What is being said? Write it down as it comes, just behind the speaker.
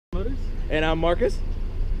And I'm Marcus.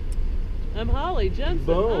 I'm Holly Jensen.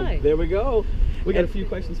 Boom. Hi. There we go. We got a few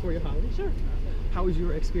questions for you, Holly. Sure. How was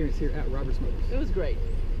your experience here at Roberts Motors? It was great.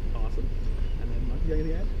 Awesome. And then, Mark, you got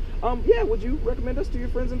anything to add? Yeah, would you recommend us to your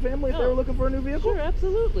friends and family if they were looking for a new vehicle? Sure,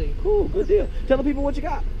 absolutely. Cool, good deal. Tell the people what you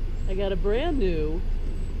got. I got a brand new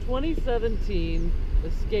 2017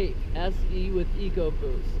 Escape SE with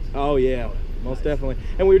EcoBoost. Oh yeah, most definitely.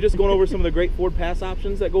 And we were just going over some of the great Ford Pass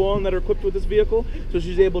options that go on that are equipped with this vehicle. So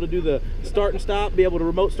she's able to do the start and stop, be able to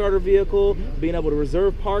remote start her vehicle, being able to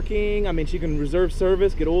reserve parking. I mean, she can reserve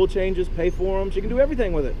service, get oil changes, pay for them. She can do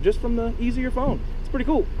everything with it just from the ease of your phone. It's pretty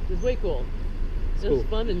cool. It's way cool. It's cool.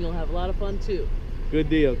 fun, and you'll have a lot of fun too. Good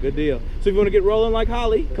deal, good deal. So if you want to get rolling like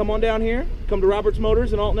Holly, come on down here. Come to Roberts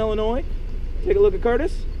Motors in Alton, Illinois. Take a look at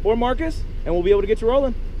Curtis or Marcus, and we'll be able to get you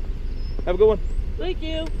rolling. Have a good one. Thank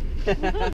you.